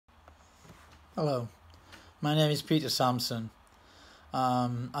Hello, my name is Peter Samson.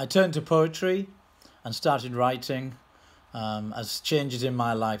 I turned to poetry and started writing as changes in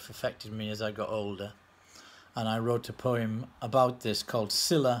my life affected me as I got older. And I wrote a poem about this called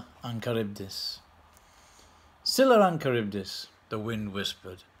Scylla and Charybdis. Scylla and Charybdis, the wind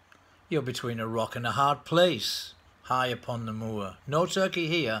whispered, you're between a rock and a hard place, high upon the moor. No turkey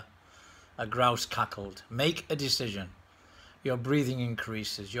here. A grouse cackled. Make a decision. Your breathing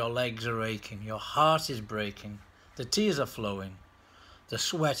increases, your legs are aching, your heart is breaking, the tears are flowing, the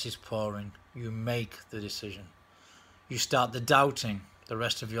sweat is pouring. You make the decision. You start the doubting, the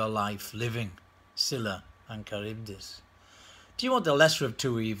rest of your life living Scylla and Charybdis. Do you want the lesser of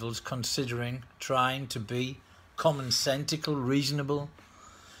two evils, considering trying to be commonsensical, reasonable?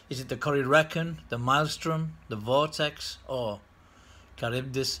 Is it the Corryvreckan, the maelstrom, the vortex, or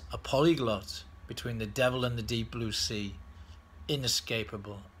Charybdis, a polyglot between the devil and the deep blue sea?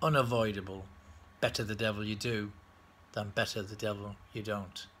 Inescapable, unavoidable. Better the devil you do than better the devil you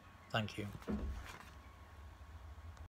don't. Thank you.